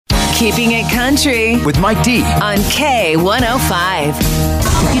Keeping It Country with Mike D on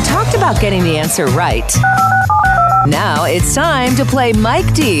K105. You talked about getting the answer right. Now it's time to play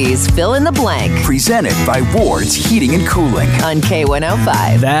Mike D's Fill in the Blank. Presented by Ward's Heating and Cooling on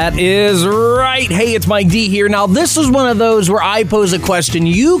K105. That is right. Hey, it's Mike D here. Now, this is one of those where I pose a question,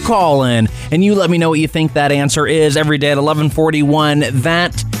 you call in, and you let me know what you think that answer is every day at 11:41.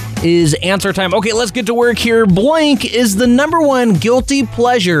 That is answer time. Okay, let's get to work here. Blank is the number one guilty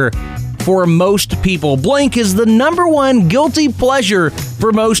pleasure for most people. Blank is the number one guilty pleasure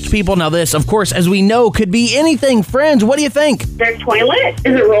for most people. Now this, of course, as we know, could be anything. Friends, what do you think? Their toilet.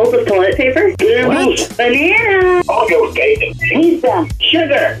 Is it rolls of toilet paper? What? Banana. I'll go with bacon. Pizza.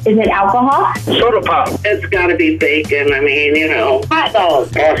 Sugar. Is it alcohol? Soda pop. It's got to be bacon. I mean, hot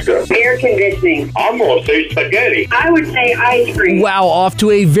dogs. Pasta. Air conditioning. I'm going to say spaghetti. I would say ice cream. Wow, off to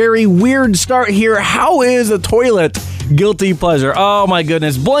a very weird start here. How is a toilet guilty pleasure? Oh my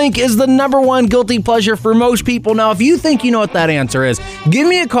goodness. Blank is the number one guilty pleasure for most people. Now, if you think you know what that answer is, give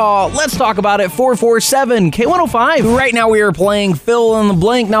me a call. Let's talk about it. 447-K105. Right now we are playing Fill in the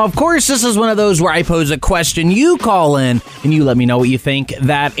Blank. Now, of course, this is one of those where I pose a question. You call in and you let me know what you think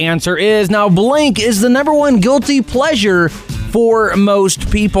that answer is. Now, blank is the number one guilty pleasure for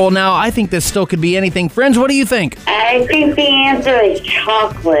most people. Now, I think this still could be anything. Friends, what do you think? I think the answer is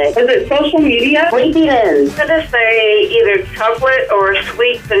chocolate. Is it social media? Sleepy Lens. I'm going to say either chocolate or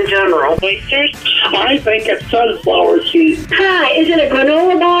sweets in general. Oysters? I think it's sunflower seeds. Hi, is it a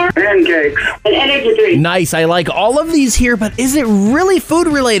granola bar? Pancakes. An energy drink. Nice. I like all of these here, but is it really food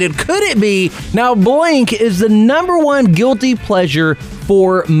related? Could it be? Now, blank is the number one guilty pleasure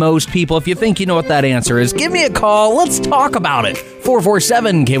for most people. If you think you know what that answer is, give me a call. Let's talk about it.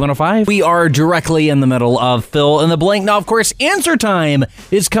 447-K105. We are directly in the middle of Fill in the Blank. Now, of course, answer time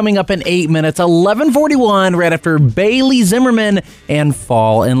is coming up in 8 minutes, 11:41, right after Bailey Zimmerman and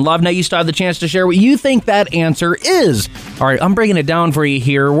Fall in Love. Now, you still have the chance to share what you think that answer is. All right, I'm breaking it down for you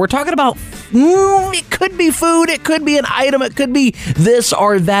here. We're talking about, it could be food, it could be an item, it could be this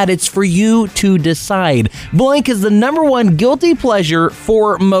or that. It's for you to decide. Blank is the number one guilty pleasure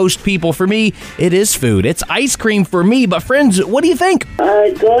for most people. For me, it is food. It's ice cream for me. But friends, what do you think?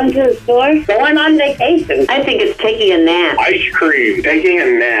 Going to the store. Going on vacation. I think it's taking a nap. Ice cream. Taking a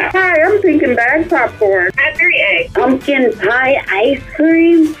nap. Hi, I'm thinking bag popcorn. Country egg. Pumpkin pie ice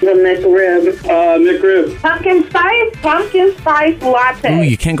cream. The McRib. McRib. Pumpkin spice latte. Ooh,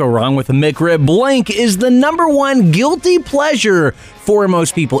 you can't go wrong with a McRib. Blank is the number one guilty pleasure for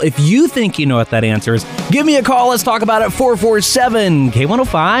most people. If you think you know what that answer is, give me a call. Let's talk about it.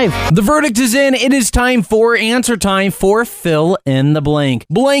 447-K105. The verdict is in. It is time for answer time for Fill in the Blank.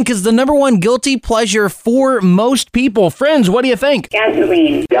 Blank is the number one guilty pleasure for most people. Friends, what do you think?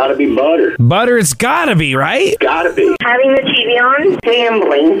 Gasoline. Gotta be butter. Butter, it's gotta be, right? Gotta be. Having the TV on.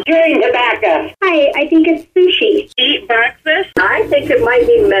 Gambling. Chewing tobacco. Hi, I think it's sushi. Eat breakfast. I think it might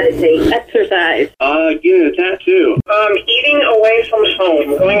be meditate. Exercise. Get a tattoo. Eating away from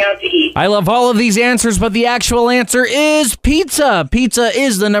home. Going out to eat. I love all of these answers, but the actual answer is pizza. Pizza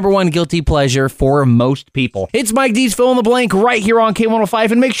is the number one guilty pleasure for most people. It's Mike D's Fill in the Blank right here on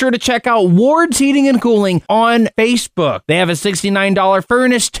K105, and make sure to check out Ward's Heating and Cooling on Facebook. They have a $69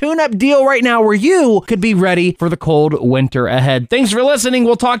 furnace tune-up deal right now where you could be ready for the cold winter ahead. Thanks for listening.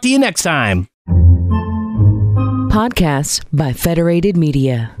 We'll talk to you next time. Podcasts by Federated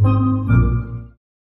Media.